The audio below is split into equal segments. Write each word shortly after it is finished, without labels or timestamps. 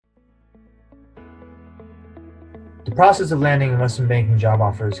The process of landing investment banking job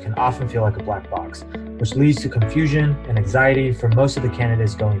offers can often feel like a black box, which leads to confusion and anxiety for most of the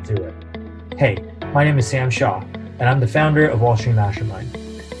candidates going through it. Hey, my name is Sam Shaw, and I'm the founder of Wall Street Mastermind.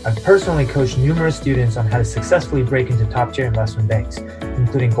 I've personally coached numerous students on how to successfully break into top-tier investment banks,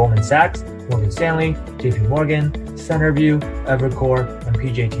 including Goldman Sachs, Morgan Stanley, JP Morgan, Centerview, Evercore, and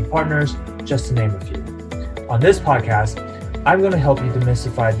PJT Partners, just to name a few. On this podcast, I'm going to help you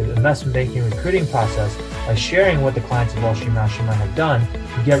demystify the investment banking recruiting process by sharing what the clients of Wall Street Mastermind have done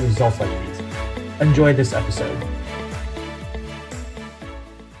to get results like these. Enjoy this episode.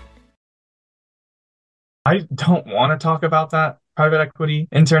 I don't want to talk about that private equity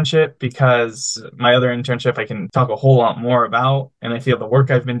internship because my other internship I can talk a whole lot more about, and I feel the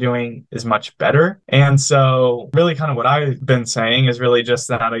work I've been doing is much better. And so really kind of what I've been saying is really just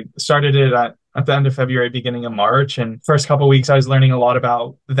that I started it at the end of February, beginning of March. And first couple of weeks, I was learning a lot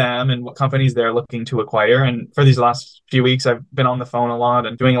about them and what companies they're looking to acquire. And for these last few weeks, I've been on the phone a lot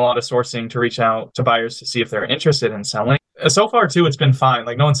and doing a lot of sourcing to reach out to buyers to see if they're interested in selling. So far, too, it's been fine.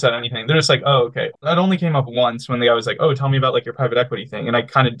 Like, no one said anything. They're just like, oh, okay. That only came up once when the guy was like, oh, tell me about like your private equity thing. And I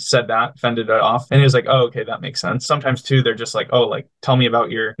kind of said that, fended it off. And he was like, oh, okay, that makes sense. Sometimes, too, they're just like, oh, like, tell me about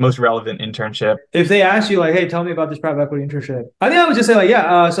your most relevant internship. If they ask you like, hey, tell me about this private equity internship, I think I would just say like,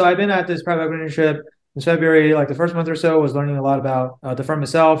 yeah, so I've been at this private equity internship in February. Like the first month or so was learning a lot about the firm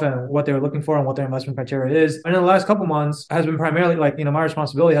itself and what they were looking for and what their investment criteria is. And in the last couple months has been primarily like, my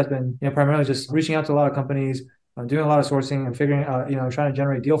responsibility has been, primarily just reaching out to a lot of companies, doing a lot of sourcing and figuring out, trying to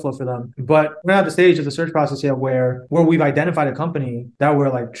generate deal flow for them. But we're not at the stage of the search process yet where we've identified a company that we're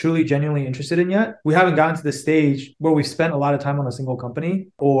like truly, genuinely interested in yet. We haven't gotten to the stage where we've spent a lot of time on a single company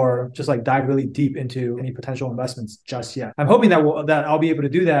or just like dive really deep into any potential investments just yet. I'm hoping that I'll be able to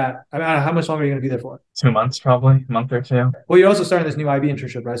do that. I mean, I don't know, how much longer are you going to be there for? 2 months, probably a month or two. Well, you're also starting this new IB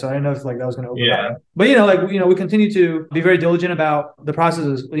internship, right? So I didn't know if like that was going to open up. But, we continue to be very diligent about the process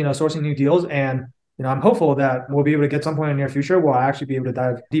of, sourcing new deals. And I'm hopeful that we'll be able to get some point in the near future where I'll actually be able to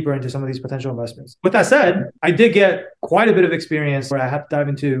dive deeper into some of these potential investments. With that said, I did get quite a bit of experience where I had to dive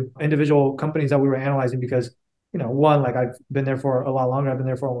into individual companies that we were analyzing because, one, like I've been there for a lot longer. I've been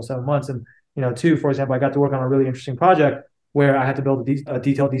there for almost 7 months. And, two, for example, I got to work on a really interesting project where I had to build a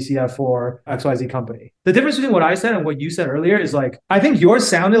detailed DCF for XYZ company. The difference between what I said and what you said earlier is like, I think yours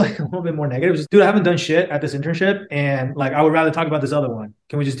sounded like a little bit more negative. Just, dude, I haven't done shit at this internship. And like, I would rather talk about this other one.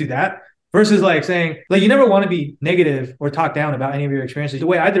 Can we just do that? Versus like saying, like, you never want to be negative or talk down about any of your experiences. The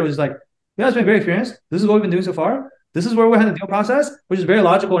way I did it was like, it's been a great experience. This is what we've been doing so far. This is where we're in the deal process, which is very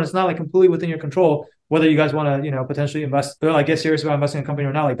logical. And it's not like completely within your control, whether you guys want to, potentially invest or like get serious about investing in a company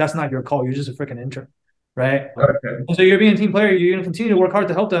or not. Like, that's not your call. You're just a freaking intern, right? Okay. And so you're being a team player. You're going to continue to work hard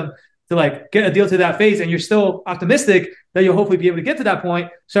to help them to like get a deal to that phase. And you're still optimistic that you'll hopefully be able to get to that point,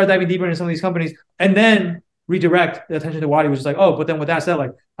 start diving deeper into some of these companies, and then redirect the attention to Wadi, which is like, oh, but then with that said,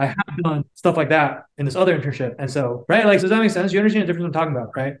 like, I have done stuff like that in this other internship. And so, right, like, does that make sense? You understand the difference I'm talking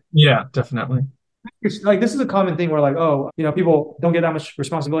about, right? Yeah, definitely. Like, this is a common thing where like, oh, people don't get that much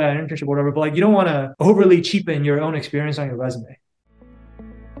responsibility at an internship or whatever, but like, you don't want to overly cheapen your own experience on your resume.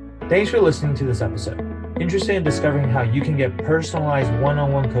 Thanks for listening to this episode. Interested in discovering how you can get personalized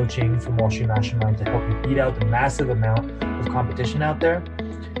one-on-one coaching from Wall Street Mastermind to help you beat out the massive amount of competition out there?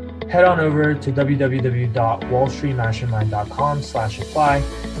 Head on over to www.wallstreetmastermind.com/apply,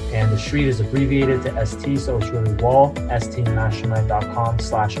 and the street is abbreviated to ST, so it's really wall,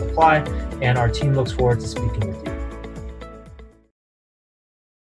 stmastermind.com/apply, and our team looks forward to speaking with you.